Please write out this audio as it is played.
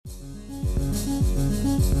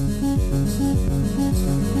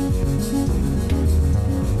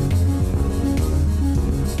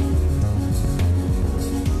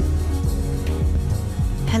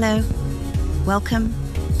Welcome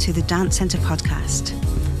to the Dance Centre podcast.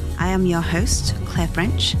 I am your host, Claire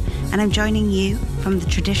French, and I'm joining you from the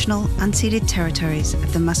traditional unceded territories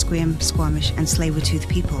of the Musqueam, Squamish and Tsleil-Waututh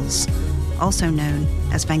peoples, also known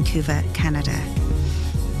as Vancouver, Canada.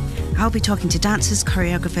 I'll be talking to dancers,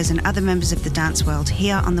 choreographers and other members of the dance world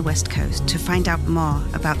here on the West Coast to find out more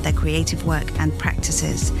about their creative work and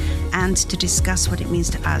practices, and to discuss what it means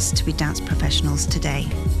to us to be dance professionals today.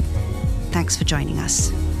 Thanks for joining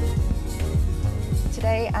us.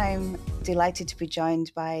 Today I'm delighted to be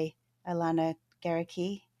joined by Alana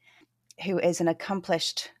Gerecke, who is an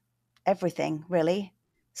accomplished everything, really.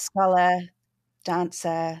 Scholar,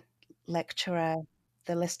 dancer, lecturer,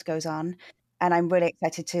 the list goes on. And I'm really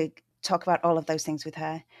excited to talk about all of those things with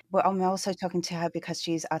her. But I'm also talking to her because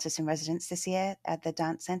she's artist in residence this year at the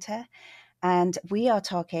Dance Centre. And we'll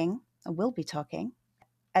be talking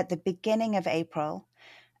at the beginning of April.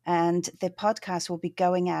 And the podcast will be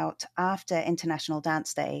going out after International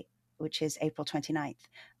Dance Day, which is April 29th.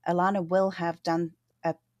 Alana will have done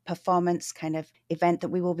a performance kind of event that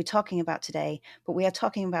we will be talking about today, but we are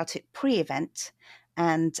talking about it pre-event,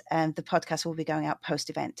 and the podcast will be going out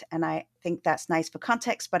post-event. And I think that's nice for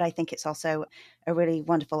context, but I think it's also a really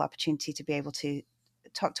wonderful opportunity to be able to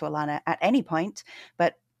talk to Alana at any point,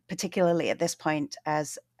 but particularly at this point,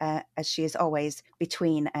 as she is always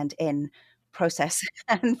between and in process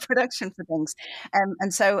and production for things.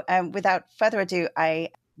 And so without further ado, I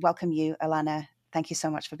welcome you, Alana. Thank you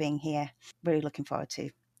so much for being here. Really looking forward to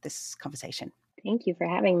this conversation. Thank you for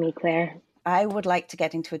having me, Claire. I would like to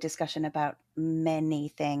get into a discussion about many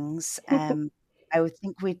things.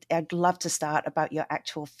 I'd love to start about your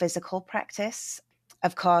actual physical practice.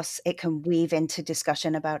 Of course, it can weave into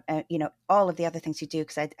discussion about, all of the other things you do,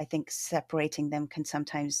 because I think separating them can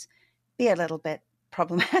sometimes be a little bit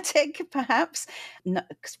problematic, perhaps. No,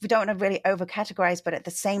 'cause we don't want to really over categorize, but at the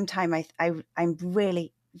same time, I'm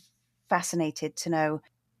really fascinated to know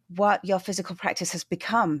what your physical practice has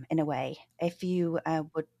become in a way. If you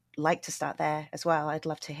would like to start there as well, I'd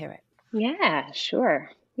love to hear it. Yeah, sure.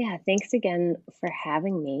 Yeah, thanks again for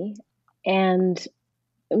having me. And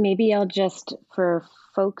maybe I'll just, for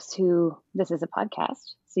folks who, this is a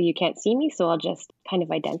podcast, so you can't see me, so I'll just kind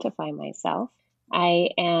of identify myself. I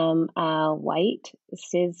am a white,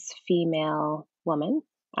 cis female woman.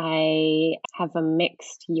 I have a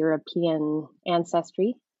mixed European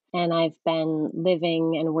ancestry, and I've been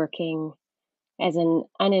living and working as an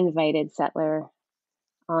uninvited settler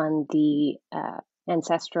on the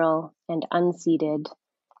ancestral and unceded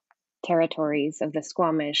territories of the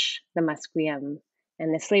Squamish, the Musqueam,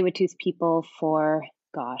 and the Tsleil-Waututh people for,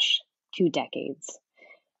 2 decades.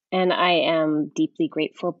 And I am deeply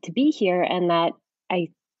grateful to be here, and that I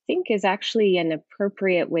think is actually an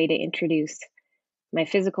appropriate way to introduce my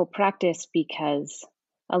physical practice, because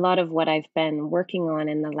a lot of what I've been working on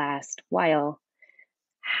in the last while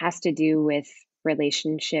has to do with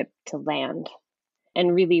relationship to land,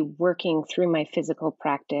 and really working through my physical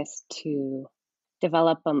practice to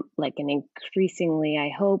develop an increasingly, I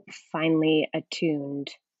hope, finely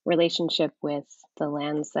attuned relationship with the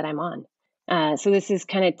lands that I'm on. So this has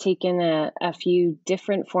kind of taken a few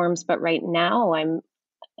different forms, but right now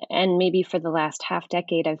and maybe for the last half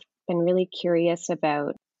decade, I've been really curious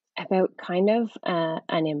about kind of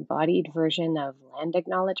an embodied version of land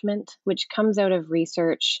acknowledgement, which comes out of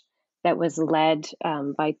research that was led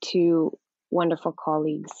by two wonderful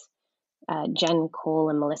colleagues, Jen Cole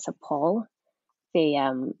and Melissa Paul. They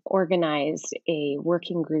organized a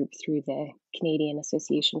working group through the Canadian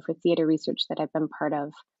Association for Theatre Research that I've been part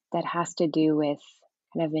of, that has to do with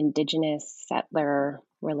kind of Indigenous settler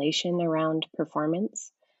relation around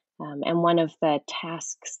performance. And one of the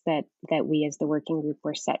tasks that we as the working group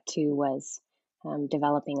were set to was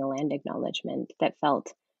developing a land acknowledgement that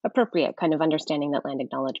felt appropriate, kind of understanding that land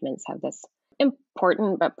acknowledgements have this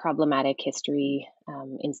important but problematic history,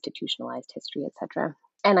 institutionalized history, etc.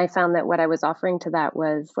 And I found that what I was offering to that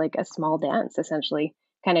was like a small dance, essentially,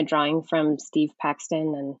 kind of drawing from Steve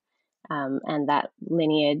Paxton and that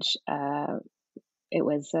lineage. It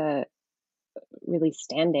was really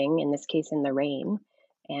standing, in this case, in the rain,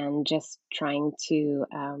 and just trying to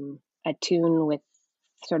attune with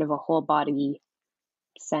sort of a whole body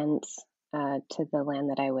sense to the land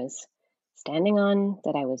that I was standing on,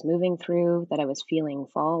 that I was moving through, that I was feeling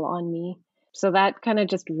fall on me. So that kind of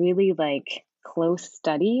just really close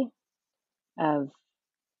study of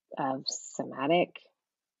somatic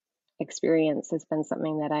experience has been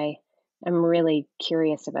something that I am really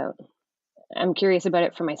curious about. I'm curious about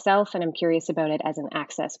it for myself, and I'm curious about it as an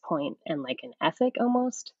access point and like an ethic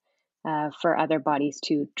almost for other bodies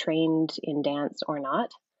to trained in dance or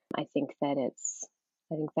not. I think that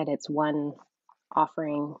it's one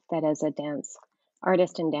offering that as a dance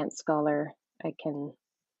artist and dance scholar I can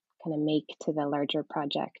kind of make to the larger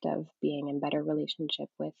project of being in better relationship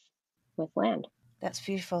with land. That's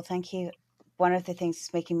beautiful. Thank you. One of the things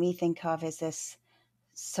it's making me think of is this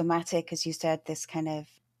somatic, as you said, this kind of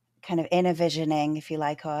inner visioning, if you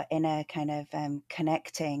like, or inner kind of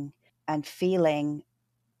connecting and feeling,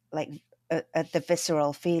 like the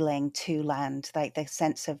visceral feeling to land, like the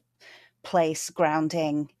sense of place,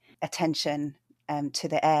 grounding, attention, to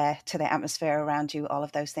the air, to the atmosphere around you, all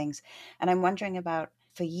of those things. And I'm wondering about,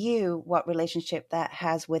 for you, what relationship that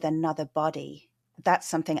has with another body. That's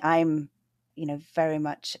something I'm, very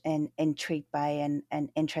much intrigued by and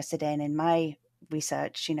interested in my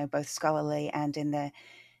research, both scholarly and in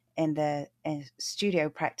studio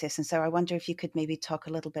practice. And so I wonder if you could maybe talk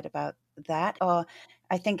a little bit about that. Or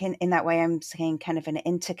I think in that way, I'm seeing kind of an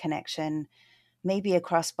interconnection, maybe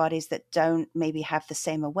across bodies that don't maybe have the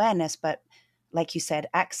same awareness, but like you said,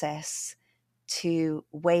 access to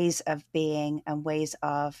ways of being and ways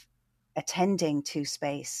of attending to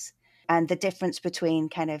space. And the difference between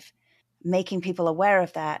kind of making people aware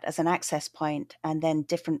of that as an access point, and then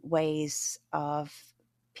different ways of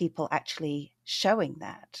people actually showing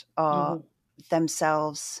that, or Mm-hmm.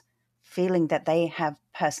 themselves feeling that they have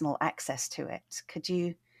personal access to it.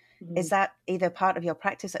 Mm-hmm. Is that either part of your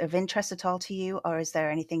practice of interest at all to you, or is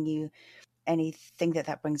there anything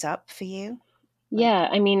that brings up for you? Yeah,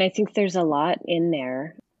 Like, I mean, I think there's a lot in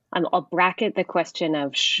there. I'll bracket the question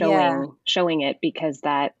of yeah. showing it because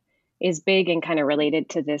that is big and kind of related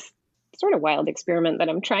to this sort of wild experiment that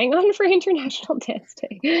I'm trying on for International Dance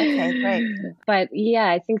Okay, Day. great. But yeah,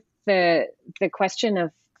 I think the question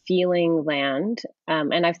of feeling land,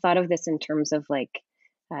 and I've thought of this in terms of like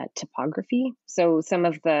topography. So some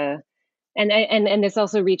of the and this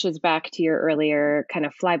also reaches back to your earlier kind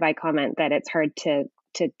of flyby comment that it's hard to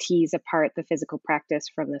tease apart the physical practice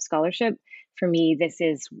from the scholarship. For me, this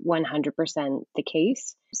is 100% the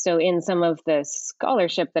case. So in some of the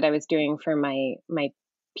scholarship that I was doing for my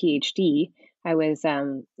PhD, I was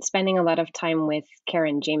spending a lot of time with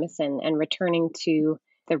Karen Jameson and returning to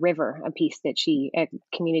the river, a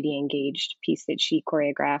community engaged piece that she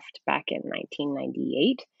choreographed back in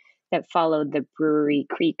 1998 that followed the Brewery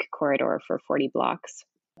Creek corridor for 40 blocks.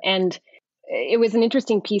 And it was an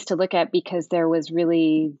interesting piece to look at because there was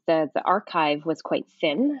really the archive was quite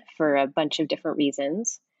thin for a bunch of different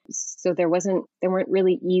reasons. So there weren't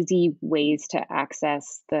really easy ways to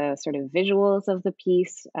access the sort of visuals of the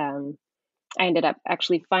piece. I ended up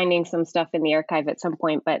actually finding some stuff in the archive at some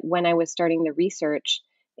point, but when I was starting the research,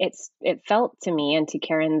 it felt to me and to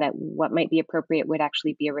Karen that what might be appropriate would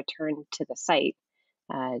actually be a return to the site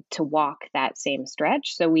to walk that same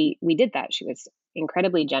stretch. So we did that. She was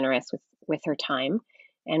incredibly generous with her time,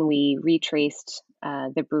 and we retraced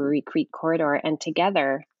the Brewery Creek corridor. And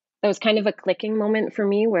together, that was kind of a clicking moment for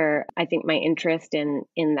me, where I think my interest in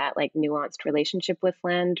that like nuanced relationship with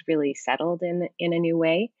land really settled in a new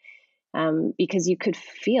way, because you could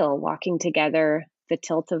feel walking together the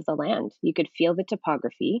tilt of the land. You could feel the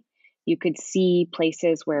topography. You could see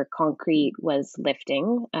places where concrete was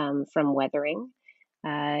lifting from weathering.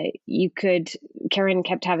 You could, Karen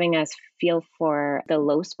kept having us feel for the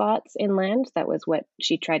low spots inland. That was what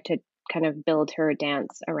she tried to kind of build her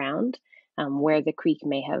dance around, where the creek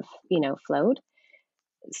may have, flowed.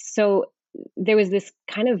 So there was this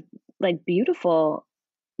kind of like beautiful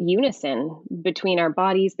unison between our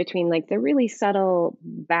bodies, between like the really subtle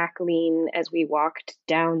back lean as we walked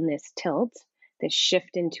down this tilt, this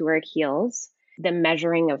shift into our heels, the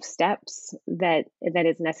measuring of steps that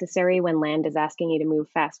is necessary when land is asking you to move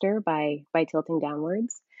faster by tilting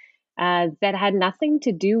downwards. That had nothing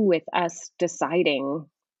to do with us deciding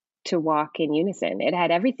to walk in unison. It had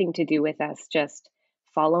everything to do with us just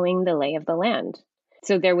following the lay of the land.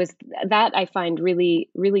 So there was that I find really,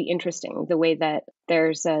 really interesting, the way that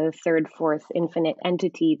there's a third, fourth infinite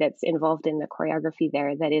entity that's involved in the choreography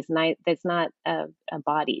there that's not a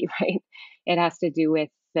body, right? It has to do with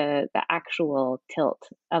the actual tilt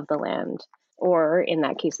of the land. Or in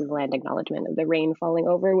that case of the land acknowledgement of the rain falling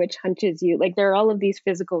over, which hunches you. Like there are all of these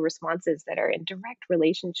physical responses that are in direct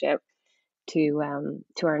relationship to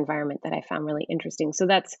our environment that I found really interesting. So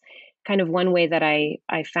that's kind of one way that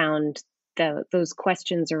I found those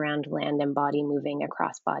questions around land and body moving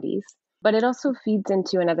across bodies. But it also feeds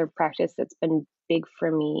into another practice that's been big for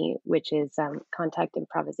me, which is contact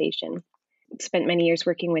improvisation. Spent many years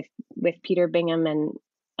working with Peter Bingham, and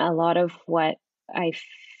a lot of what I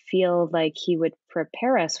feel like he would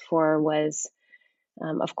prepare us for was,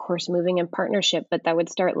 of course, moving in partnership, but that would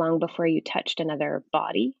start long before you touched another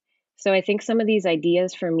body. So I think some of these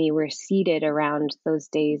ideas for me were seeded around those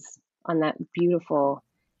days on that beautiful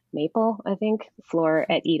maple, I think, floor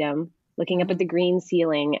at Edam, looking up at Mm-hmm. the green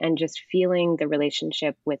ceiling and just feeling the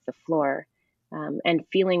relationship with the floor, and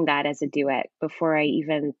feeling that as a duet before I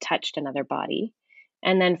even touched another body.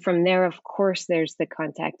 And then from there, of course, there's the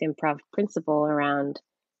contact improv principle around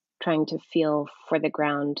trying to feel for the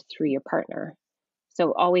ground through your partner.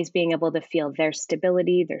 So always being able to feel their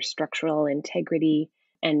stability, their structural integrity,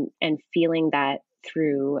 and feeling that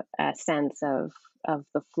through a sense of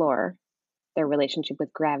the floor, their relationship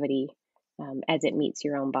with gravity, as it meets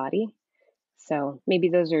your own body. So maybe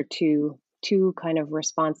those are two kind of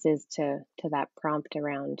responses to that prompt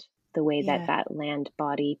around the way that Yeah. that land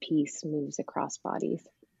body piece moves across bodies.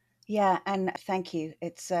 Yeah, and thank you.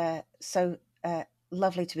 It's so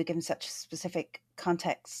lovely to be given such specific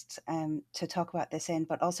context to talk about this in,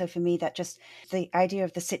 but also for me that just the idea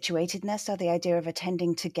of the situatedness or the idea of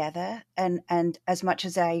attending together, and as much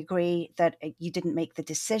as I agree that you didn't make the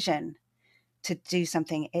decision to do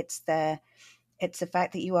something, it's the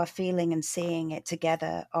fact that you are feeling and seeing it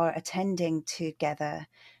together or attending together,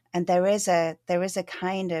 and there is a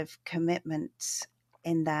kind of commitment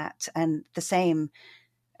in that, and the same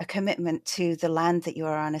a commitment to the land that you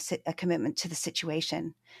are on, a commitment to the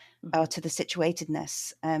situation or Mm-hmm. to the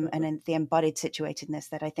situatedness, and in the embodied situatedness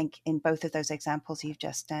that I think in both of those examples you've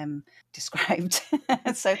just described.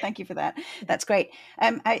 So thank you for that. That's great.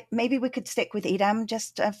 Maybe we could stick with Edam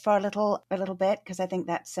just for a little bit because I think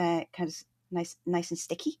that's kind of nice and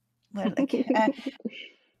sticky. Well, like,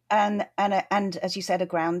 and as you said, a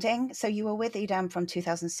grounding. So you were with Edam from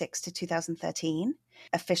 2006 to 2013,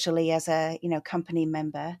 officially as a company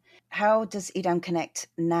member. How does Edam connect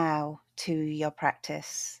now to your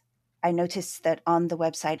practice? I noticed that on the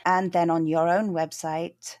website and then on your own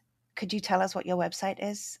website. Could you tell us what your website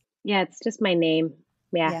is? Yeah, it's just my name.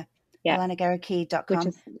 Yeah, Yeah, yeah. Which alanagerecke.com.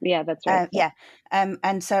 is, yeah, that's right. Yeah. Yeah.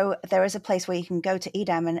 And so there is a place where you can go to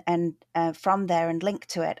EDAM and from there and link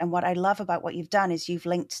to it. And what I love about what you've done is you've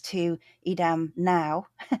linked to EDAM now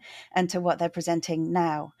and to what they're presenting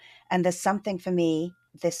now. And there's something for me,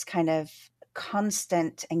 this kind of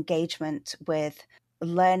constant engagement with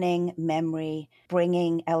learning, memory,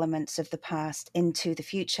 bringing elements of the past into the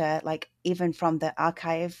future, like even from the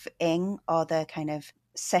archiving or the kind of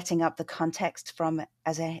setting up the context from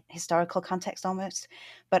as a historical context almost.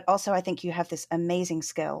 But also I think you have this amazing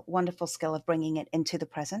skill, wonderful skill of bringing it into the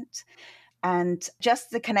present, and just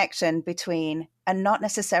the connection between, and not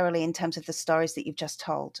necessarily in terms of the stories that you've just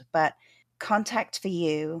told, but contact for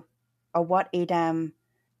you, or what Edam,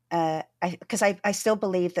 because I still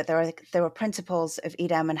believe that there are principles of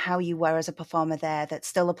Edam and how you were as a performer there that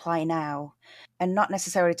still apply now, and not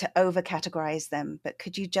necessarily to over categorize them, but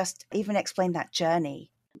could you just even explain that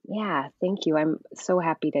journey? Yeah, thank you. I'm so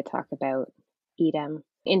happy to talk about Edam.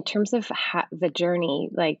 In terms of the journey,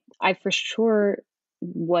 like I for sure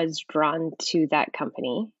was drawn to that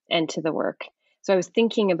company and to the work. So I was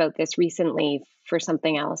thinking about this recently for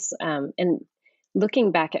something else, and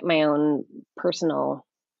looking back at my own personal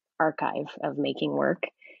archive of making work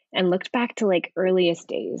and looked back to like earliest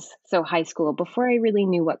days. So high school, before I really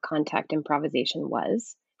knew what contact improvisation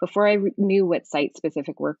was, before I knew what site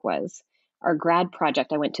specific work was. Our grad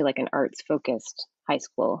project, I went to like an arts focused high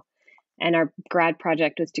school, and our grad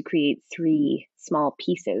project was to create three small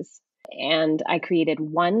pieces. And I created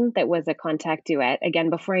one that was a contact duet,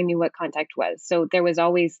 again before I knew what contact was. So it was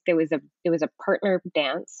a partner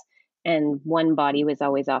dance, and one body was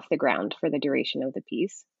always off the ground for the duration of the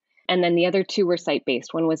piece. And then the other two were site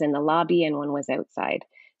based. One was in the lobby and one was outside.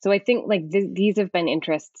 So I think like these have been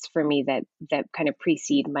interests for me that kind of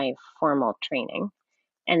precede my formal training.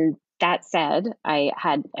 And that said, I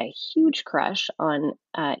had a huge crush on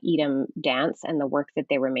Edam Dance and the work that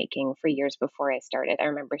they were making for years before I started. I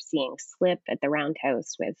remember seeing Slip at the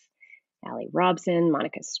Roundhouse with Ali Robson,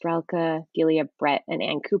 Monica Strelka, Delia Brett, and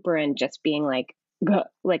Ann Cooper, and just being like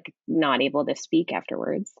not able to speak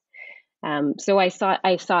afterwards. So I sought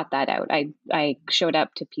that out. I showed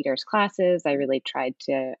up to Peter's classes. I really tried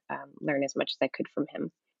to learn as much as I could from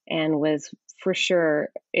him, and was for sure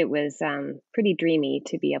it was pretty dreamy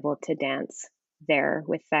to be able to dance there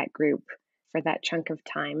with that group for that chunk of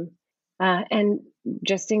time, and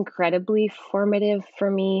just incredibly formative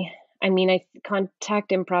for me. I mean, I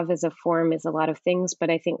contact improv as a form is a lot of things,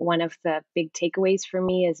 but I think one of the big takeaways for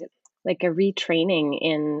me is like a retraining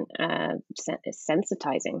in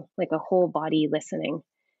sensitizing, like a whole body listening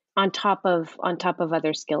on top of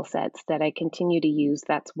other skill sets that I continue to use.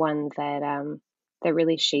 That's one that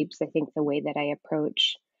really shapes, I think, the way that I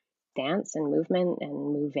approach dance and movement and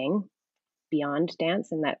moving beyond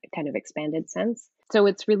dance in that kind of expanded sense. So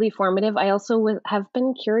it's really formative. I also have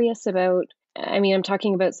been curious about I mean, I'm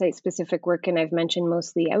talking about site specific work and I've mentioned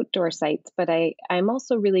mostly outdoor sites, but I'm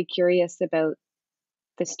also really curious about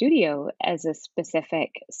the studio as a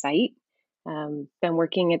specific site. Been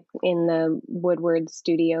working in the Woodward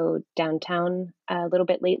studio downtown a little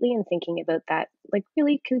bit lately and thinking about that, like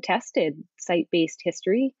really contested site based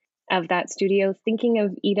history of that studio. Thinking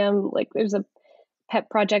of Edam, like there's a pet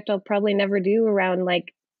project I'll probably never do around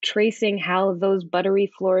like tracing how those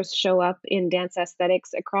buttery floors show up in dance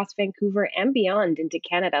aesthetics across Vancouver and beyond into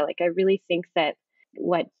Canada. Like, I really think that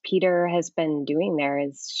what Peter has been doing there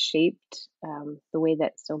has shaped the way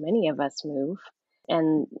that so many of us move,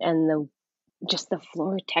 and the just the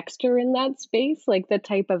floor texture in that space, like the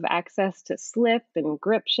type of access to slip and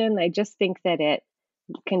gription. I just think that it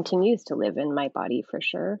continues to live in my body for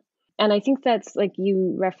sure. And I think that's like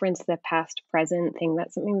you referenced the past present thing.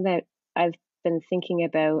 That's something that I've been thinking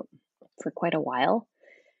about for quite a while.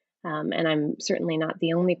 And I'm certainly not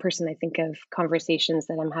the only person. I think of conversations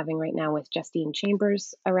that I'm having right now with Justine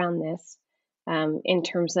Chambers around this, in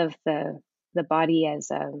terms of the body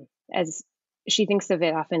as she thinks of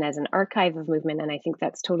it often as an archive of movement, and I think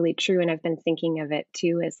that's totally true. And I've been thinking of it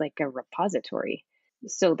too as like a repository.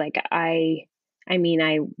 So like I mean,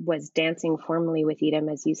 I was dancing formally with Edam,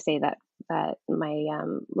 as you say, that my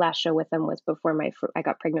last show with them was before I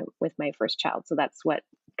got pregnant with my first child. So that's what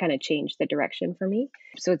kind of changed the direction for me.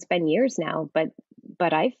 So it's been years now, but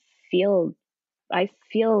feel I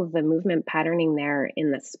feel the movement patterning there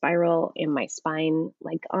in the spiral in my spine,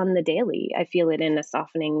 like on the daily. I feel it in a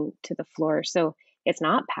softening to the floor. So it's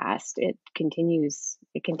not past. It continues.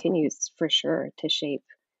 It continues for sure to shape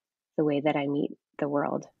the way that I meet the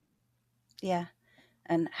world. Yeah.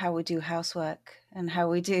 And how we do housework and how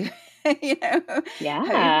we do, you know, how you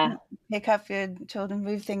Yeah. pick up your children,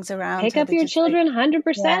 move things around, Pick how up they your just like, children yeah,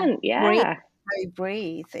 100%. breathe, Yeah. how you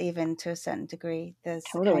breathe, even to a certain degree. There's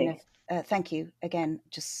kind of, Totally. thank you again,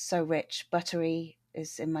 just so rich. Buttery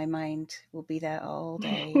is in my mind, will be there all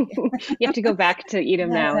day. You have to go back to Edam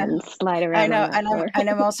now Yeah, and slide I around on know. that floor. And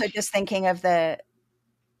I'm also just thinking of the,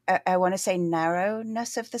 I want to say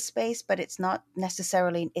narrowness of the space, but it's not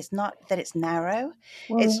necessarily, it's not that it's narrow.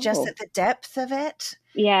 Well, It's just that no. the depth of it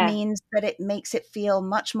Yeah. means that it makes it feel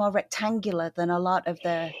much more rectangular than a lot of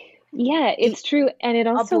Yeah, the it's true. And it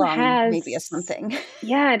also oblong, maybe, or has, something.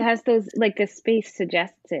 yeah, it has those, like the space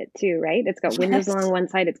suggests it too, right? It's got windows Yes. along one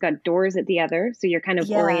side, it's got doors at the other. So you're kind of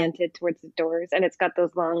Yeah. oriented towards the doors. And it's got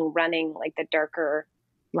those long running, like the darker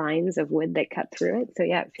lines of wood that cut through it. So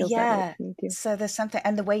yeah, it feels that way Yeah. to me too. So there's something,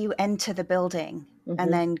 and the way you enter the building and Hmm.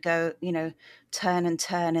 then go, turn and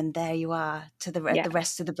turn, and there you are. To Yeah. the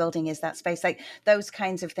rest of the building is that space, like those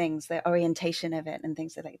kinds of things, the orientation of it, and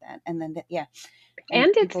things like that. And then, yeah, and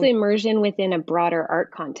And it's people, the immersion within a broader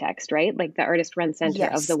art context, right? Like the Artist Run Center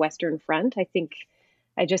of the yes, Western Front.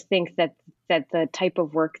 I just think that the type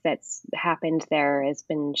of work that's happened there has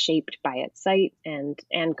been shaped by its site and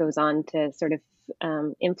goes on to sort of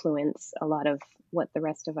influence a lot of what the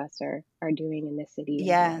rest of us are doing in the city and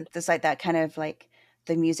yeah, beyond. there's like that kind of like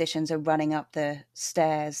the musicians are running up the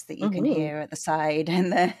stairs that you can Hmm. hear at the side,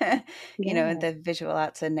 and the Yeah. the visual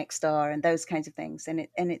arts are next door, and those kinds of things, and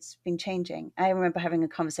it's been changing. I remember having a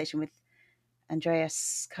conversation with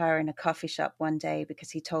Andreas Carr in a coffee shop one day because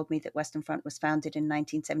he told me that Western Front was founded in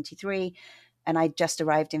 1973, and I just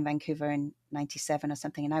arrived in Vancouver in 97 or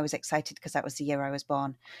something, and I was excited because that was the year I was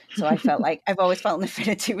born. So I felt like I've always felt an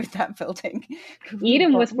affinity with that building.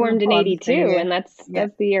 Edam was We were formed in born the same 82, year. and that's Yeah,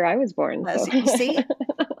 that's the year I was born. So you see,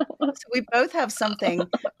 so we both have something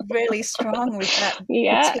really strong with that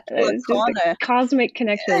yeah, particular it's just a corner. cosmic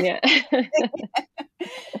connection. Yeah.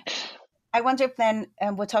 I wonder if then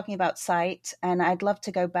we're talking about site, and I'd love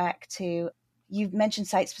to go back to, you've mentioned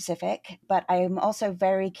site specific, but I'm also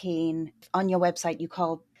very keen on your website.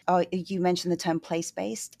 You mentioned the term place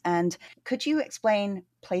based, and could you explain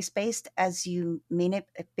place based as you mean it?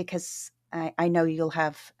 Because I know you'll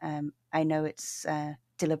have, I know it's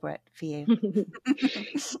deliberate for you.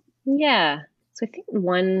 Yeah. So I think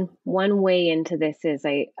one way into this is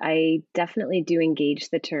I definitely do engage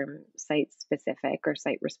the term site specific or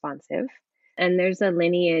site responsive, and there's a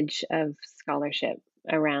lineage of scholarship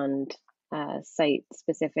around site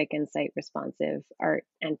specific and site responsive art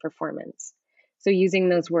and performance. So using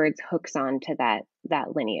those words hooks on to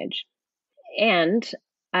that lineage. And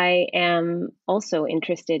I am also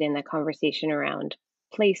interested in the conversation around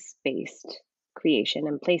place-based creation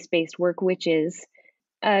and place-based work, which is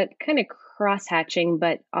kind of cross-hatching,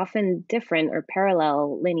 but often different or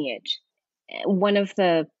parallel lineage. One of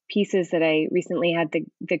the pieces that I recently had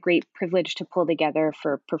the great privilege to pull together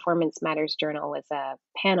for Performance Matters Journal was a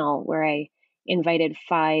panel where I invited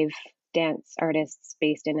five dance artists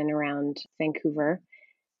based in and around Vancouver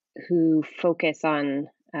who focus on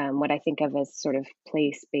what I think of as sort of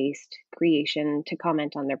place-based creation to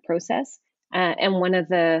comment on their process. And one of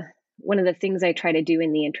the things I try to do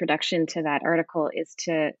in the introduction to that article is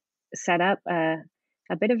to set up a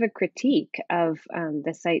bit of a critique of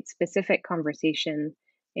the site-specific conversation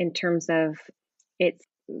in terms of its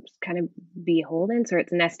kind of beholdens or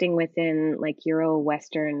its nesting within like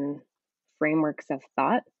Euro-Western frameworks of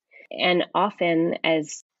thought. And often,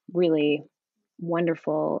 as really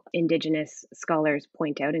wonderful Indigenous scholars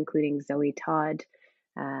point out, including Zoe Todd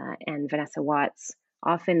and Vanessa Watts,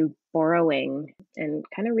 often borrowing and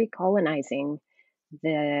kind of recolonizing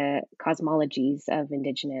the cosmologies of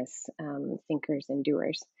Indigenous thinkers and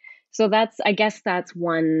doers. So I guess that's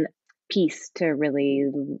one piece to really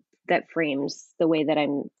that frames the way that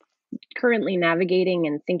I'm currently navigating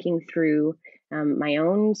and thinking through my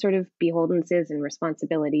own sort of beholdences and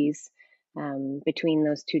responsibilities between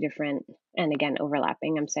those two different, and again,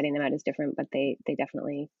 overlapping. I'm setting them out as different, but they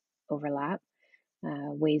definitely overlap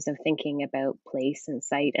ways of thinking about place and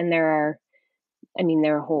site. And there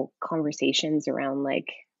are whole conversations around like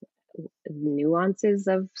nuances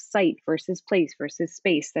of site versus place versus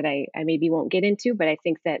space that I maybe won't get into, but I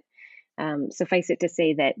think that suffice it to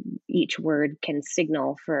say that each word can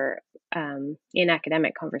signal for, in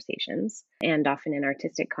academic conversations and often in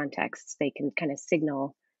artistic contexts, they can kind of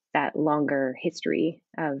signal that longer history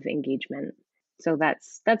of engagement. So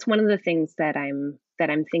that's one of the things that I'm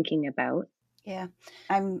thinking about. Yeah.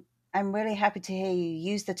 I'm really happy to hear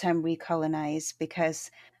you use the term recolonize,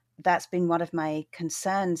 because that's been one of my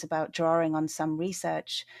concerns about drawing on some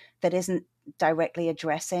research that isn't directly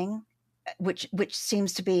addressing, which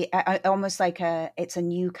seems to be almost like it's a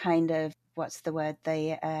new kind of, what's the word,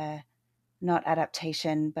 the not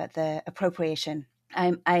adaptation but the appropriation.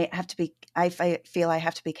 I feel I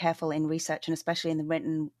have to be careful in research, and especially in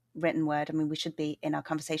the written word. I mean, we should be in our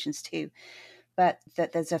conversations too, but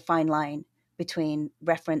that there's a fine line between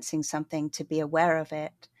referencing something to be aware of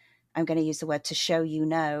it. I'm going to use the word to show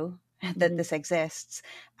that Mhm. this exists,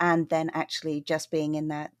 and then actually just being in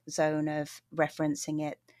that zone of referencing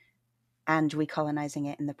it and recolonizing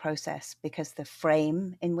it in the process, because the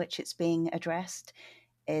frame in which it's being addressed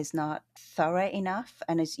is not thorough enough.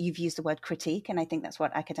 And as you've used the word critique, and I think that's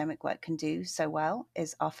what academic work can do so well,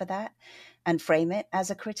 is offer that and frame it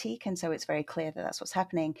as a critique. And so it's very clear that that's what's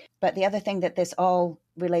happening. But the other thing that this all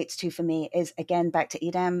relates to for me is, again, back to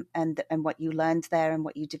EDAM and what you learned there and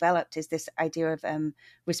what you developed, is this idea of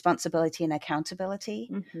responsibility and accountability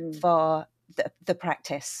Mhm. for the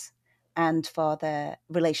practice and for the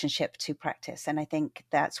relationship to practice. And I think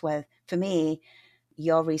that's where, for me,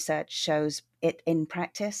 your research shows it in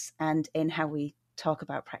practice and in how we talk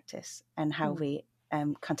about practice and how Yeah. we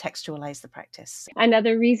contextualize the practice.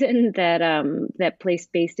 Another reason that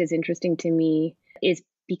place-based is interesting to me is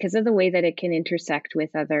because of the way that it can intersect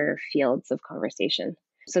with other fields of conversation.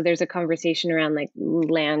 So there's a conversation around like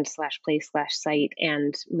land slash place slash site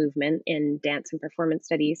and movement in dance and performance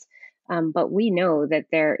studies. But we know that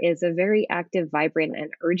there is a very active, vibrant,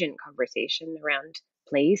 and urgent conversation around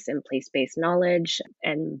place and place-based knowledge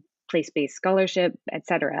and place-based scholarship,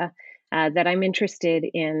 etc. That I'm interested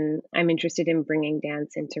in bringing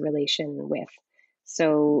dance into relation with.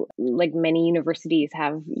 So, like many universities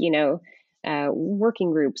have,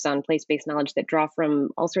 working groups on place-based knowledge that draw from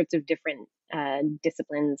all sorts of different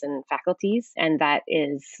disciplines and faculties, and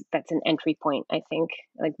that's an entry point. I think,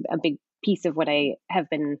 like a big piece of what I have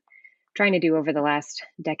been trying to do over the last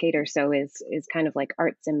decade or so is kind of like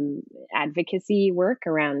arts and advocacy work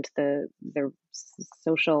around the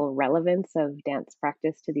social relevance of dance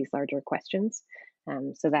practice to these larger questions.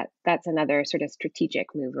 So that's another sort of strategic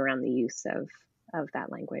move around the use of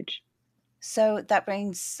that language. So that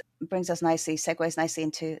brings us nicely, segues nicely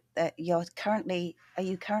into are you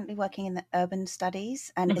currently working in the urban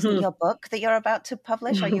studies? And isn't Mhm. your book that you're about to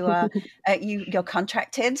publish, or you're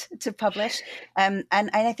contracted to publish? And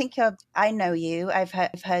I think I know you. I've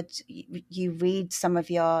heard you read some of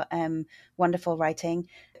your wonderful writing,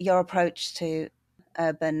 your approach to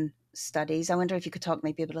urban studies. I wonder if you could talk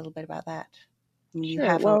maybe a little bit about that. I mean, Sure.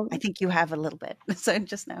 I Well, think you have a little bit, so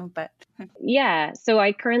just now, but yeah, so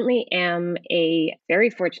I currently am a very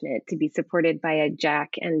fortunate to be supported by a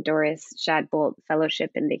Jack and Doris Shadbolt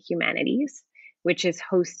Fellowship in the Humanities, which is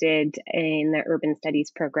hosted in the Urban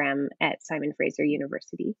Studies program at Simon Fraser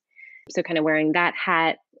University. So, kind of wearing that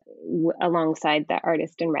hat alongside the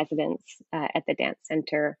artist in residence at the Dance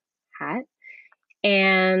Center hat.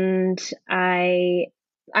 And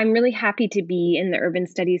I'm really happy to be in the Urban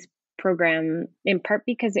Studies program, in part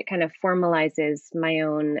because it kind of formalizes my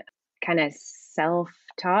own kind of self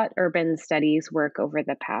taught urban studies work over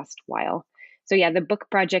the past while. So yeah, the book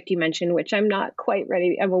project you mentioned, which I'm not quite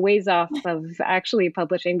ready, I'm a ways off of actually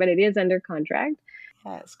publishing, but it is under contract.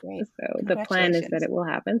 Yeah, it's great. So the plan is that Congratulations. it will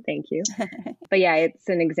happen. Thank you. But yeah, it's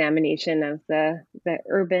an examination of the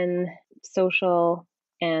urban social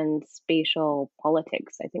and spatial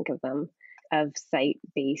politics, I think of them, of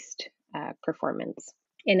site-based performance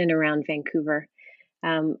in and around Vancouver.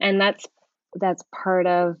 And that's part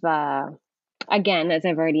of again, as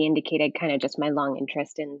I've already indicated, kind of just my long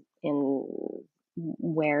interest in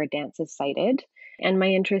where dance is cited and my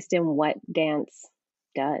interest in what dance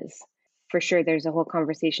does. For sure, there's a whole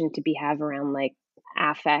conversation to be have around like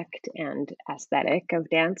affect and aesthetic of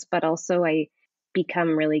dance, but also I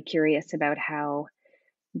become really curious about how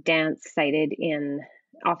dance cited in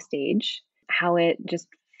offstage, how it just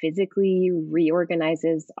physically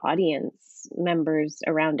reorganizes audience members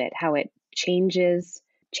around it, how it changes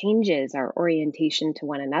our orientation to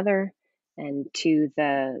one another and to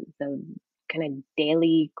the kind of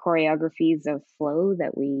daily choreographies of flow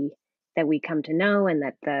that we come to know, and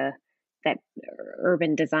that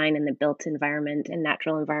urban design and the built environment and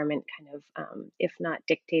natural environment kind of if not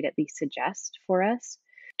dictate, at least suggest for us.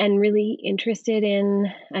 And really interested in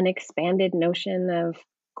an expanded notion of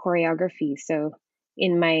choreography. So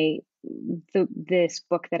in this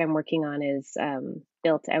book that I'm working on is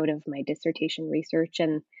built out of my dissertation research,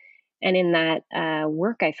 and in that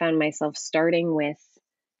work I found myself starting with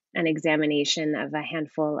an examination of a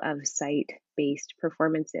handful of site-based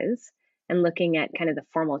performances and looking at kind of the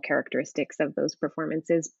formal characteristics of those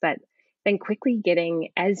performances, but then quickly getting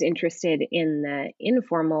as interested in the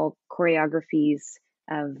informal choreographies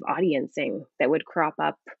of audiencing that would crop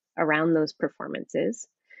up around those performances.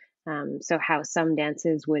 So how some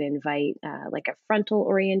dances would invite like a frontal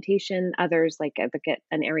orientation, others like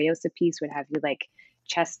an Ariosa piece would have you like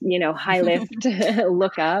chest, high lift,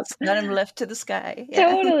 look up. Let him lift to the sky.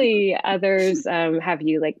 Yeah. Totally. Others have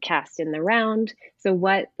you like cast in the round. So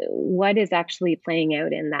what is actually playing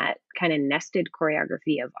out in that kind of nested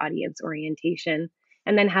choreography of audience orientation,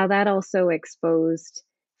 and then how that also exposed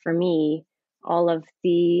for me all of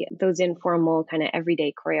those informal kind of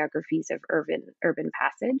everyday choreographies of urban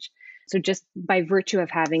passage. So just by virtue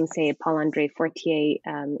of having, say, Paul Andre Fortier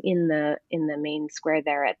in the main square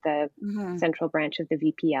there at the Mhm. central branch of the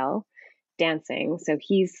VPL dancing. So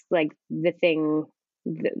he's like the thing,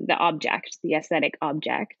 the object, the aesthetic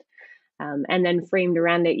object. And then framed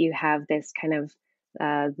around it, you have this kind of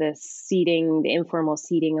the seating, the informal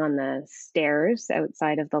seating on the stairs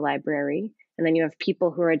outside of the library. And then you have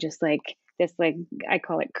people who are just like this, like I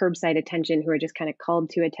call it curbside attention, who are just kind of called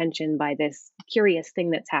to attention by this curious thing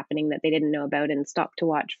that's happening that they didn't know about and stop to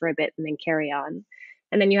watch for a bit and then carry on.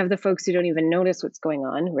 And then you have the folks who don't even notice what's going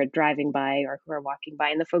on, who are driving by or who are walking by,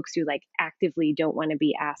 and the folks who like actively don't want to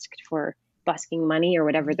be asked for busking money or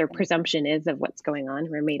whatever their presumption is of what's going on,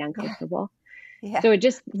 who are made Yeah. uncomfortable. Yeah. So it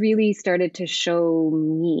just really started to show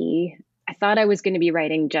me. I thought I was going to be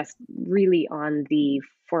writing just really on the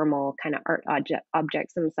formal kind of art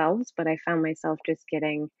objects themselves, but I found myself just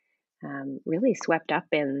getting really swept up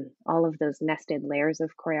in all of those nested layers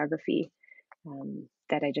of choreography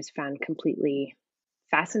that I just found completely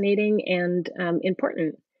fascinating and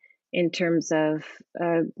important in terms of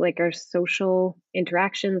like our social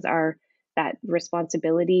interactions, our that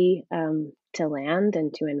responsibility to land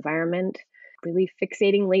and to environment. Really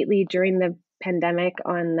fixating lately during the pandemic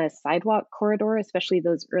on the sidewalk corridor, especially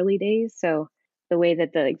those early days. So the way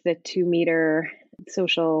that the 2 meter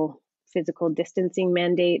social physical distancing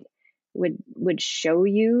mandate would show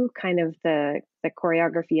you kind of the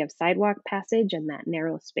choreography of sidewalk passage and that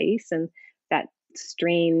narrow space and that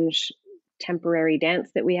strange temporary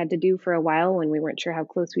dance that we had to do for a while when we weren't sure how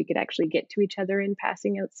close we could actually get to each other in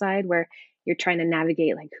passing outside, where you're trying to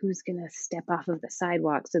navigate like who's going to step off of the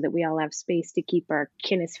sidewalk so that we all have space to keep our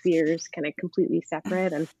kinespheres kind of completely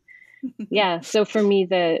separate. And yeah, so for me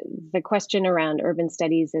the question around urban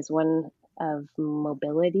studies is one of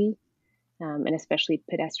mobility, and especially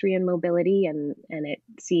pedestrian mobility, and it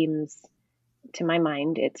seems to my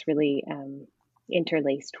mind it's really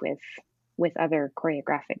interlaced with other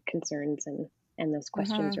choreographic concerns and those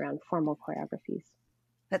questions Mhm. around formal choreographies.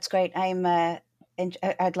 That's great.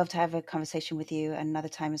 I'd love to have a conversation with you another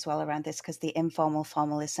time as well around this because the informal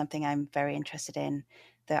formal is something I'm very interested in,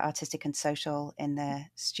 the artistic and social in the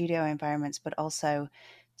studio environments, but also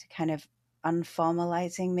to kind of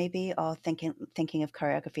unformalizing maybe or thinking of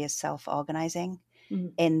choreography as self-organizing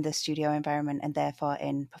Mm. in the studio environment and therefore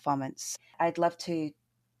in performance. I'd love to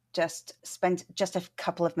just spend just a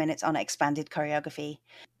couple of minutes on expanded choreography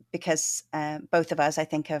because both of us, I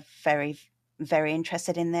think, are very very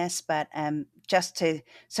interested in this, but just to,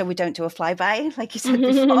 so we don't do a flyby, like you said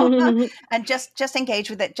before, and just engage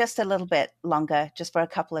with it just a little bit longer, just for a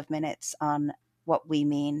couple of minutes on what we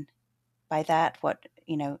mean by that, what,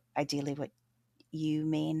 ideally what you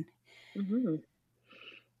mean. Mhm.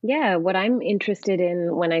 Yeah, what I'm interested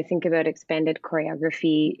in when I think about expanded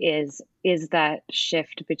choreography is that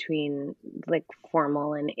shift between like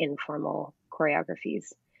formal and informal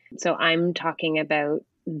choreographies. So I'm talking about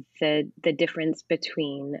the difference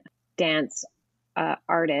between dance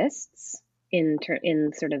artists in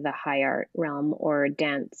sort of the high art realm, or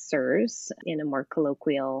dancers in a more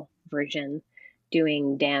colloquial version,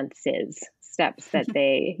 doing dances, steps that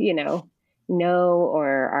they, know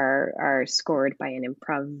or are scored by an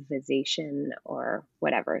improvisation or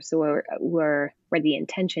whatever. So where the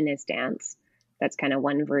intention is dance. That's kind of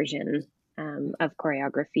one version of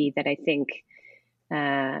choreography that I think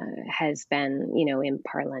has been, in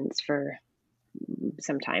parlance for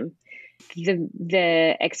some time.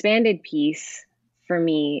 The expanded piece for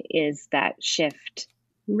me is that shift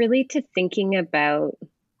really to thinking about,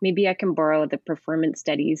 maybe I can borrow the performance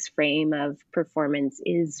studies frame of performance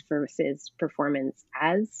is versus performance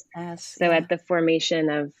as. As, So yeah. at the formation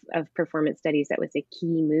of performance studies, that was a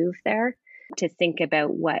key move there, to think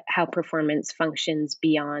about how performance functions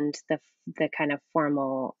beyond the kind of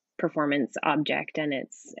formal performance object and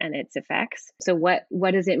its effects. So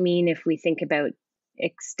what does it mean if we think about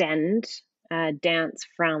extend dance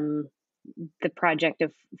from the project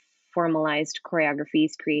of formalized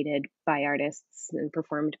choreographies created by artists and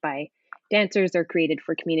performed by dancers, or created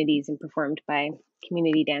for communities and performed by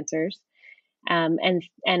community dancers, and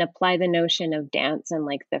apply the notion of dance and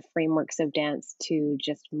like the frameworks of dance to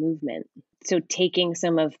just movement. So taking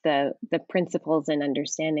some of the principles and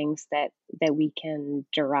understandings that we can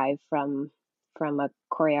derive from a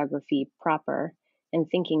choreography proper, and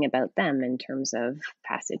thinking about them in terms of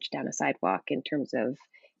passage down a sidewalk, in terms of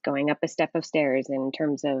going up a step of stairs, in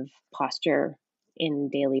terms of posture in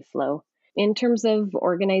daily flow, in terms of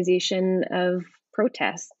organization of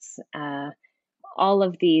protests, all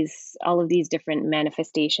of these different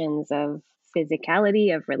manifestations of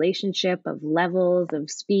physicality, of relationship, of levels, of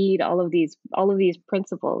speed, all of these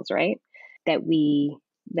principles, right, that we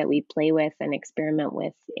play with and experiment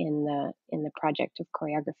with in the project of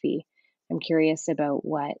choreography. I'm curious about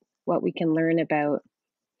what we can learn about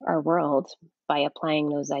our world by applying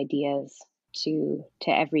those ideas to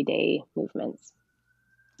everyday movements.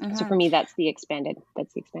 So Hmm. for me, that's the expanded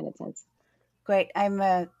sense. Great.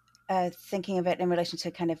 I'm thinking of it in relation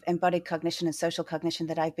to kind of embodied cognition and social cognition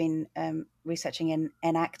that I've been researching in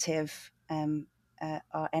enactive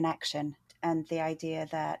or enaction, and the idea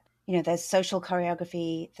that, there's social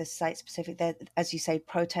choreography, there's site specific. That, as you say,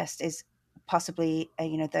 protest is possibly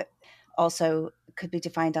that also could be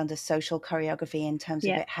defined under social choreography in terms of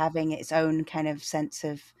Yeah. it having its own kind of sense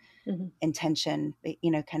of Hmm. intention,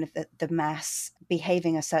 kind of the mass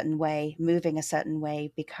behaving a certain way, moving a certain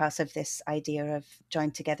way because of this idea of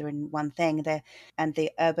joined together in one thing. And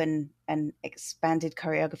the urban and expanded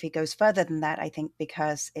choreography goes further than that, I think,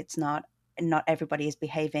 because it's not everybody is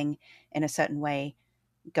behaving in a certain way,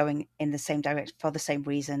 going in the same direction for the same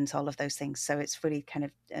reasons, all of those things. So it's really kind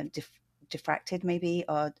of diffracted, maybe,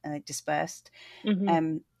 or dispersed. Hmm.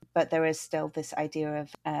 Um, but there is still this idea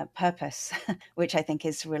of purpose, which I think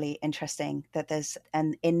is really interesting. That there's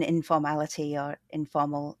an in informality or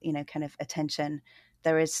informal, kind of attention,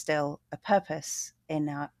 there is still a purpose in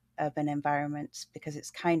our urban environments, because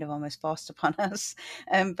it's kind of almost forced upon us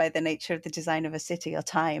by the nature of the design of a city or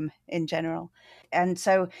time in general. And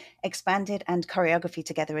so expanded and choreography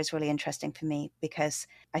together is really interesting for me, because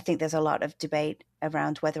I think there's a lot of debate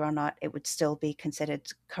around whether or not it would still be considered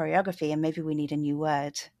choreography, and maybe we need a new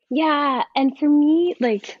word. Yeah, and for me,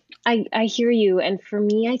 like I hear you, and for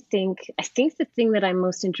me, I think the thing that I'm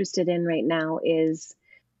most interested in right now is,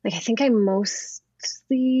 like, I think I'm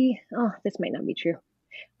mostly, oh, this might not be true,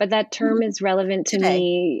 but that term is relevant to Today,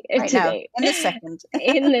 me right now, today, in this second.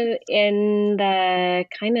 in the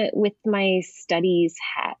kind of with my studies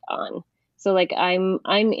hat on. So like I'm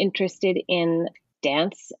interested in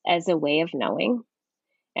dance as a way of knowing,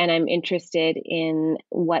 and I'm interested in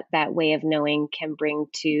what that way of knowing can bring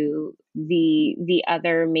to the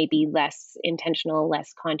other, maybe less intentional,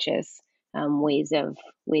 less conscious ways of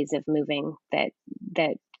moving that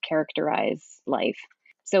characterize life.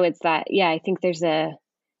 So it's that, yeah, I think there's a,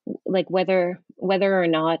 like, whether or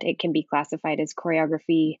not it can be classified as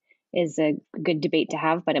choreography is a good debate to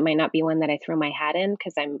have, but it might not be one that I throw my hat in,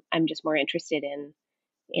 because I'm just more interested in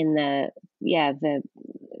the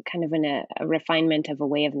kind of in a refinement of a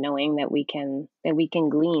way of knowing that we can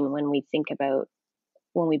glean when we think about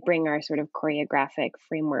when we bring our sort of choreographic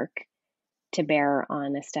framework to bear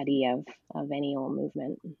on a study of any old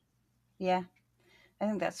movement. Yeah, I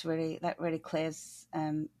think that really clears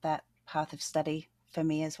that path of study for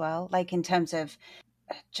me as well. Like in terms of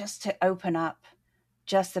just to open up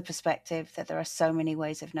just the perspective that there are so many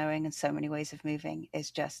ways of knowing and so many ways of moving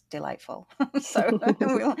is just delightful. So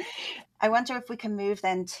I wonder if we can move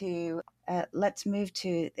then to let's move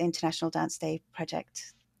to the International Dance Day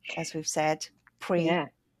project, as we've said, pre Yeah,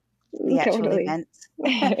 the actual totally. event.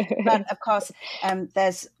 But of course,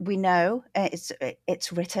 there's we know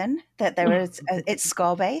it's written that there is it's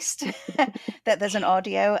score based, that there's an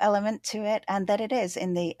audio element to it, and that it is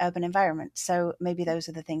in the urban environment. So maybe those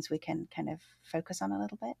are the things we can kind of focus on a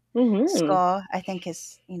little bit. Hmm. Score, I think,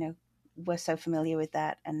 is we're so familiar with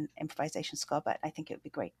that and improvisation score, but I think it would be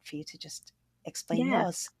great for you to just explain Yeah.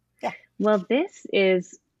 yours. Yeah, Well, this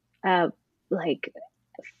is like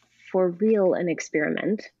for real an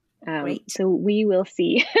experiment. great. So we will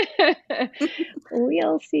see.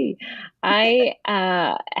 We'll see. I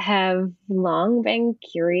have long been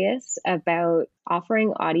curious about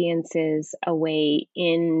offering audiences a way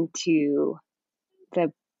into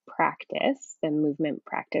the practice, the movement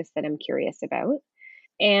practice that I'm curious about.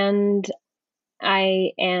 And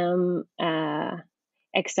I am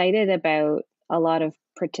excited about a lot of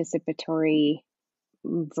participatory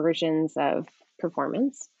versions of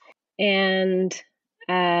performance and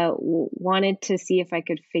wanted to see if I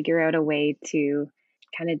could figure out a way to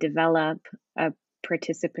kind of develop a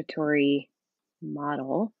participatory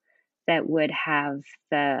model that would have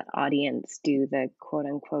the audience do the quote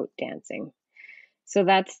unquote dancing. So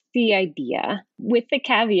that's the idea, with the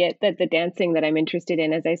caveat that the dancing that I'm interested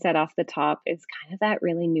in, as I said off the top, is kind of that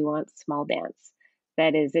really nuanced small dance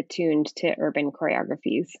that is attuned to urban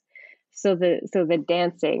choreographies. So the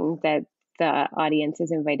dancing that the audience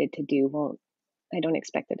is invited to do won't, I don't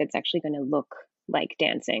expect that it's actually going to look like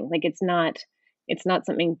dancing. Like it's not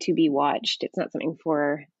something to be watched. It's not something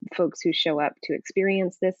for folks who show up to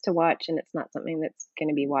experience this to watch, and it's not something that's going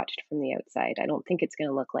to be watched from the outside. I don't think it's going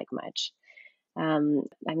to look like much.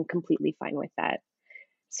 I'm completely fine with that.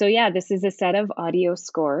 So, yeah, this is a set of audio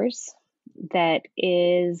scores that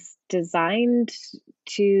is designed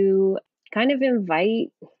to kind of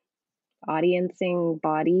invite audiencing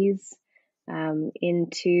bodies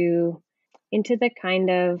into the kind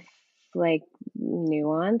of like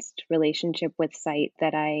nuanced relationship with sight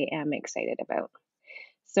that I am excited about.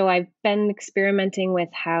 So I've been experimenting with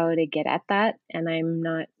how to get at that, and I'm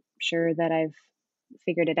not sure that I've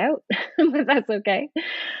figured it out, but that's okay.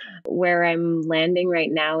 Where I'm landing right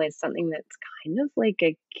now is something that's kind of like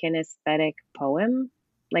a kinesthetic poem.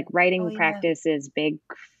 Like Oh writing yeah, practice is big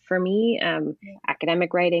for me, yeah.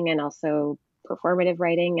 academic writing and also performative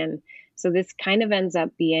writing. And so this kind of ends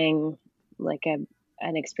up being like an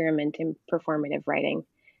experiment in performative writing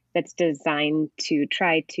that's designed to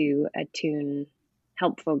try to attune,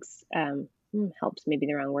 help folks, helps maybe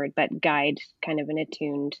the wrong word, but guide kind of an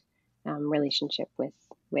attuned relationship with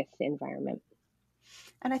the environment.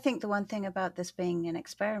 And I think the one thing about this being an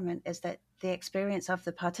experiment is that the experience of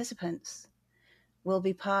the participants will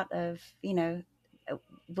be part of,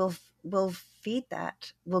 will will feed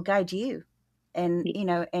that, will guide you in,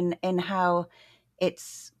 in how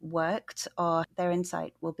it's worked, or their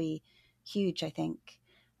insight will be huge, I think.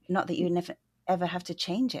 Not that you never ever have to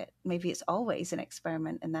change it. Maybe it's always an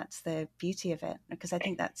experiment, and that's the beauty of it, because I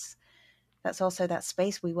think that's also that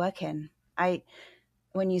space we work in. I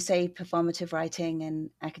When you say performative writing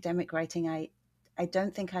and academic writing, I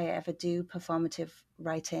don't think I ever do performative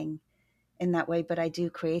writing in that way, but I do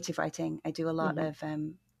creative writing. I do a lot Mhm. of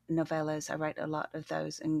novellas. I write a lot of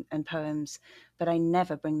those and poems, but I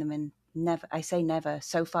never bring them in. Never. I say never.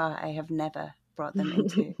 So far, I have never brought them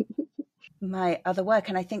into my other work.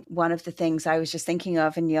 And I think one of the things I was just thinking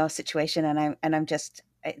of in your situation, and I'm just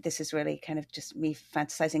this is really kind of just me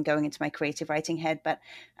fantasizing going into my creative writing head, but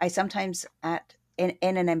I sometimes in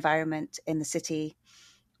an environment in the city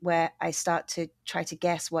where I start to try to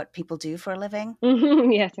guess what people do for a living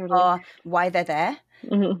Yeah, totally. or why they're there.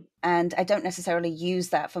 Mhm. And I don't necessarily use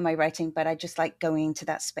that for my writing, but I just like going into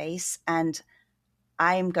that space. And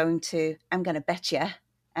I'm going to bet you,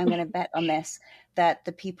 I'm going to bet on this, that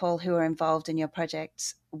the people who are involved in your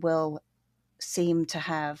projects will seem to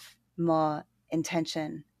have more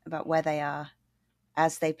intention about where they are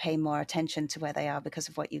as they pay more attention to where they are because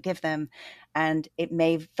of what you give them. And it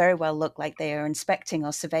may very well look like they are inspecting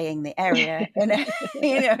or surveying the area in a,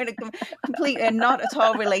 in a complete and not at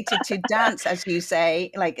all related to dance, as you say,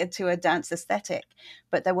 like to a dance aesthetic.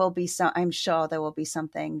 But there will be some, I'm sure there will be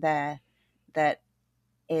something there that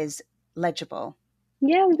is legible.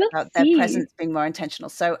 Yeah, we'll about their see. presence being more intentional.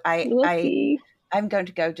 So We'll see. I'm going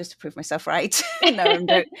to go just to prove myself right. No,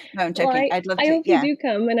 no, I'm Well, joking. I'd love I to. hope you Yeah. do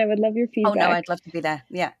come, and I would love your Oh no, feedback. I'd love to be there.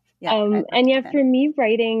 Yeah, yeah, I'd love And to yeah, be there. for me,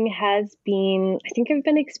 writing has been, I think I've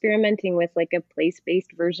been experimenting with like a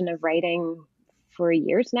place-based version of writing for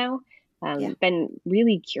years now. Yeah. Been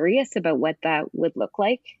really curious about what that would look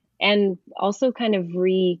like. And also kind of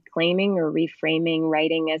reclaiming or reframing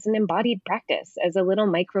writing as an embodied practice, as a little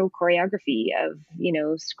micro choreography of,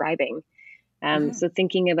 scribing. Hmm. So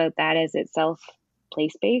thinking about that as itself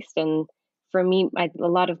place-based. And for me, a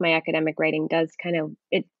lot of my academic writing does kind of,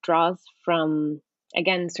 it draws from,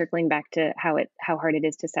 again, circling back to how hard it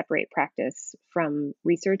is to separate practice from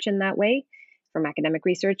research in that way, from academic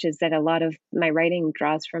research, is that a lot of my writing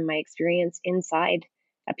draws from my experience inside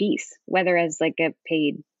a piece, whether as like a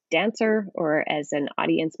paid dancer or as an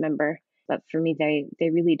audience member. But for me, they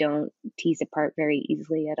really don't tease apart very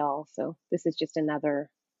easily at all. So this is just another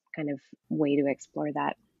kind of way to explore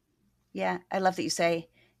that. Yeah, I love that you say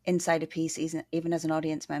inside a piece, even as an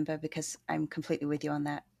audience member, because I'm completely with you on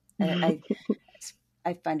that. I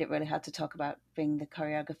I find it really hard to talk about being the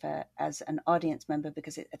choreographer as an audience member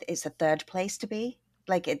because it's a third place to be.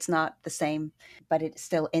 Like it's not the same, but it's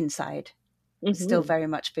still inside. Still Hmm. very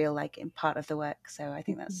much feel like in part of the work. So I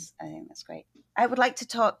think that's great. I would like to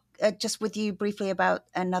talk just with you briefly about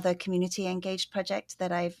another community engaged project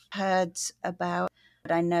that I've heard about.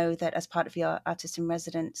 But I know that as part of your artist in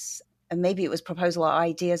residence, and maybe it was proposal or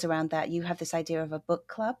ideas around that, you have this idea of a book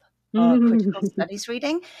club or critical studies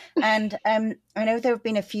reading. And I know there have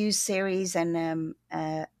been a few series and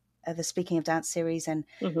the Speaking of Dance series and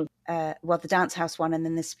Hmm. well, the Dance House one, and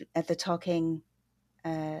then this the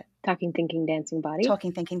uh, Talking, thinking, dancing body.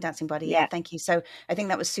 Talking, Thinking, Dancing Body. Yeah, Yeah. thank you. So I think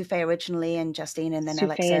that was Sufei originally, and Justine, and then Sufei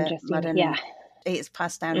and Alexa Justine. Ludden, Yeah. and it's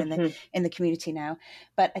passed down Hmm. in the community now.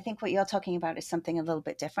 But I think what you're talking about is something a little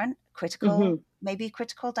bit different. Hmm. Maybe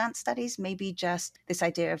critical dance studies, maybe just this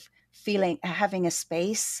idea of feeling having a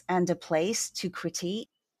space and a place to critique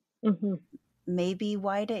Hmm. maybe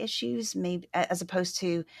wider issues, maybe as opposed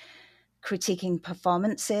to critiquing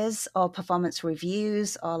performances or performance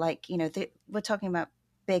reviews or like we're talking about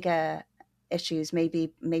bigger issues,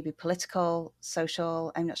 maybe political,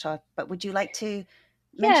 social. I'm not sure, but would you like to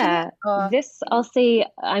mention it Yeah. or This, I'll say,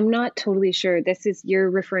 I'm not totally sure.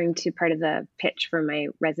 You're referring to part of the pitch for my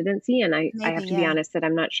residency. And I maybe? have to be Yeah. honest that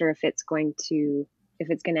I'm not sure if it's going to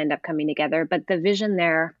end up coming together. But the vision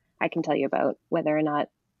there, I can tell you about whether or not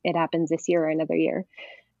it happens this year or another year,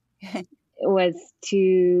 was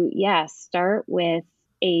to, yeah, start with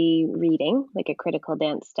a reading, like a critical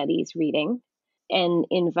dance studies reading, and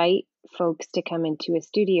invite folks to come into a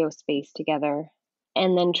studio space together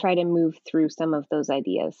and then try to move through some of those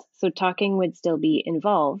ideas. So talking would still be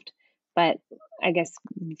involved, but I guess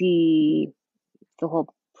the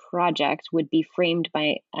whole project would be framed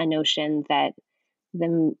by a notion that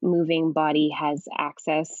the moving body has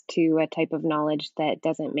access to a type of knowledge that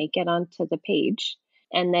doesn't make it onto the page,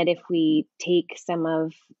 and that if we take some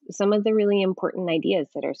of the really important ideas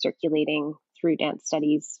that are circulating through dance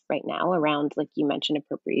studies right now around, like you mentioned,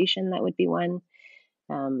 appropriation, that would be one,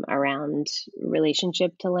 around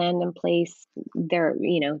relationship to land and place. There,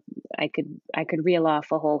 I could reel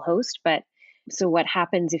off a whole host, but so what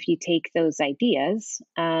happens if you take those ideas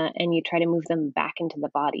and you try to move them back into the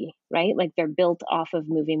body, right? Like they're built off of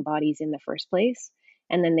moving bodies in the first place,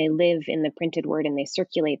 and then they live in the printed word and they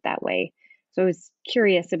circulate that way. So I was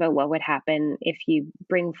curious about what would happen if you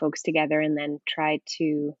bring folks together and then try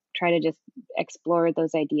to just explore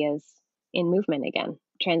those ideas in movement again,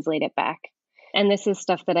 translate it back. And this is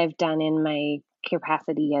stuff that I've done in my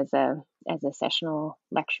capacity as a sessional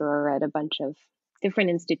lecturer at a bunch of different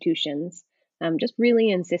institutions. Just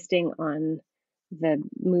really insisting on the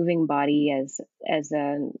moving body as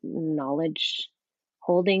a knowledge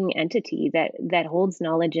holding entity that holds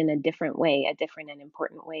knowledge in a different way, a different and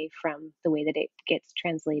important way from the way that it gets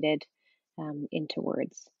translated into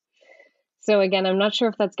words. So again, I'm not sure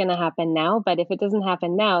if that's going to happen now, but if it doesn't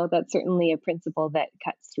happen now, that's certainly a principle that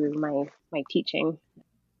cuts through my teaching.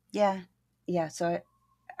 Yeah, yeah. So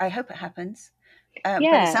I hope it happens. But it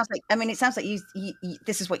Yeah, sounds like, I mean, it sounds like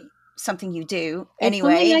this is what something you do it's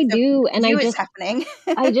something anyway. I So do, for and I you, it's just happening.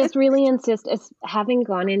 I just really insist, as having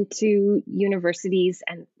gone into universities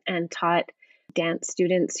and taught dance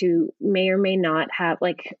students who may or may not have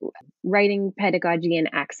like writing pedagogy and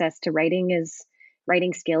access to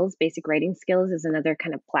writing skills, basic writing skills is another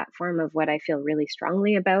kind of platform of what I feel really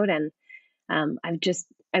strongly about. And I've just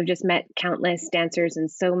met countless dancers, and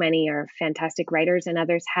so many are fantastic writers, and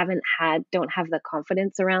others don't have the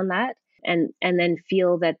confidence around that. and then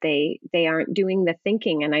feel that they aren't doing the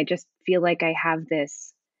thinking. And I just feel like I have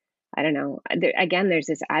this, I don't know. Again, there's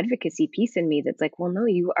this advocacy piece in me that's like, well, no,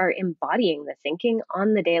 you are embodying the thinking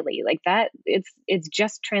on the daily, like that. It's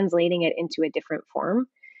just translating it into a different form.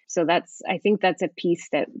 So I think that's a piece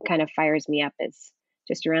that kind of fires me up, is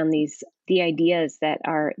just around the ideas that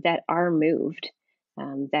are moved,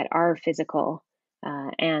 that are physical,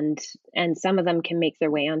 and some of them can make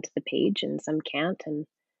their way onto the page and some can't. And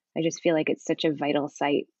I just feel like it's such a vital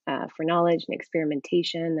site for knowledge and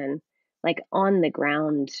experimentation and like on the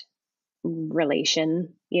ground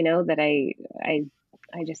relation, that I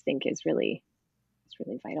just think is really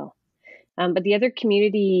vital. But the other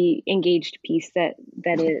community engaged piece that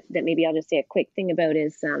maybe I'll just say a quick thing about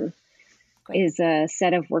Great. is a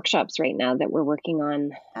set of workshops right now that we're working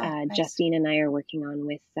on. Nice. Justine and I are working on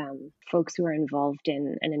with folks who are involved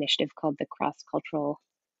in an initiative called the Cross Cultural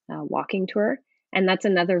Walking Tour. And that's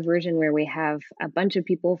another version where we have a bunch of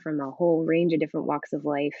people from a whole range of different walks of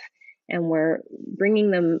life, and we're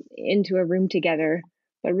bringing them into a room together,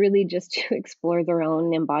 but really just to explore their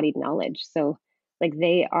own embodied knowledge. So like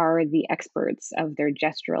they are the experts of their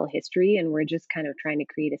gestural history, and we're just kind of trying to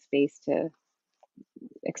create a space to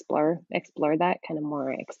explore that kind of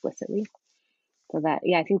more explicitly. So that,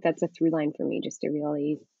 yeah, I think that's a through line for me, just a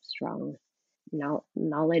really strong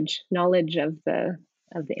knowledge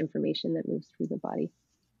of the information that moves through the body.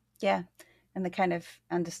 Yeah. And the kind of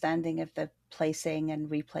understanding of the placing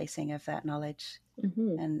and replacing of that knowledge,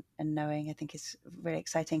 and knowing, I think is really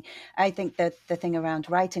exciting. I think that the thing around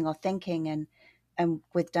writing or thinking and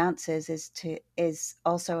with dancers is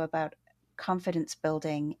also about confidence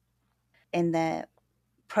building in the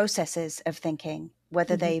processes of thinking,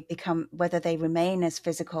 whether they remain as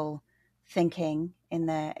physical thinking in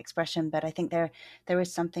their expression. But I think there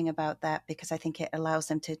is something about that, because I think it allows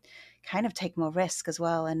them to kind of take more risk as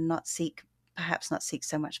well, and perhaps not seek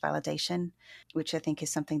so much validation, which I think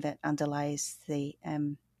is something that underlies the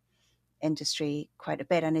industry quite a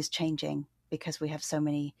bit and is changing, because we have so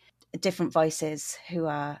many different voices who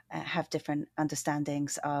have different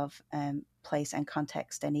understandings of place and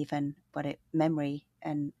context, and even memory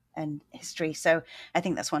and history. So I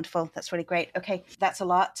think that's wonderful. That's really great. Okay, that's a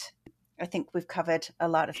lot. I think we've covered a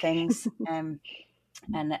lot of things, and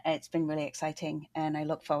it's been really exciting. And I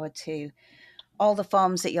look forward to all the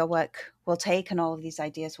forms that your work will take and all of these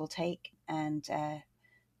ideas will take. And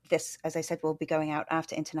this, as I said, will be going out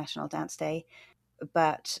after International Dance Day.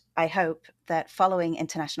 But I hope that following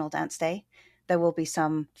International Dance Day, there will be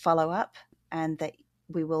some follow-up, and that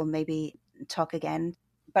we will maybe talk again.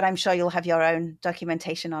 But I'm sure you'll have your own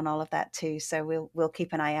documentation on all of that too. So we'll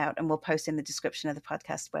keep an eye out, and we'll post in the description of the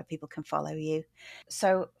podcast where people can follow you.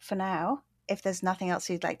 So for now, if there's nothing else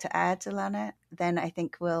you'd like to add, Alana, then I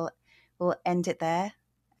think we'll end it there.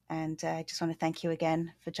 And I just want to thank you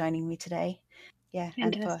again for joining me today. Yeah,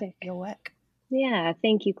 Fantastic. and for your work. Yeah,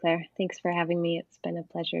 thank you, Claire. Thanks for having me. It's been a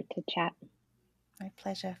pleasure to chat. My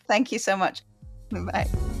pleasure. Thank you so much. Bye.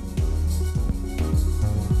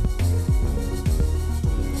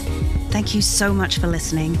 Thank you so much for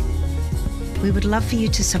listening. We would love for you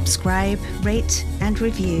to subscribe, rate, and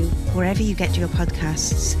review wherever you get your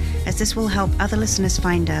podcasts, as this will help other listeners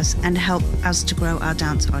find us and help us to grow our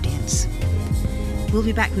dance audience. We'll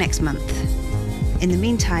be back next month. In the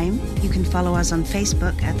meantime, you can follow us on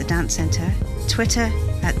Facebook at The Dance Centre, Twitter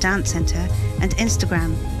at Dance Centre, and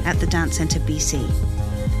Instagram at The Dance Centre BC.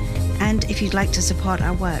 And if you'd like to support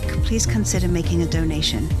our work, please consider making a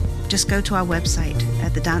donation. Just go to our website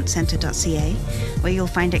at thedancecentre.ca, where you'll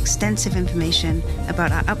find extensive information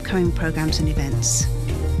about our upcoming programs and events.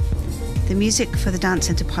 The music for the Dance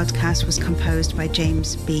Centre podcast was composed by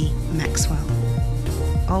James B. Maxwell.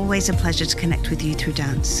 Always a pleasure to connect with you through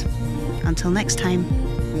dance. Until next time.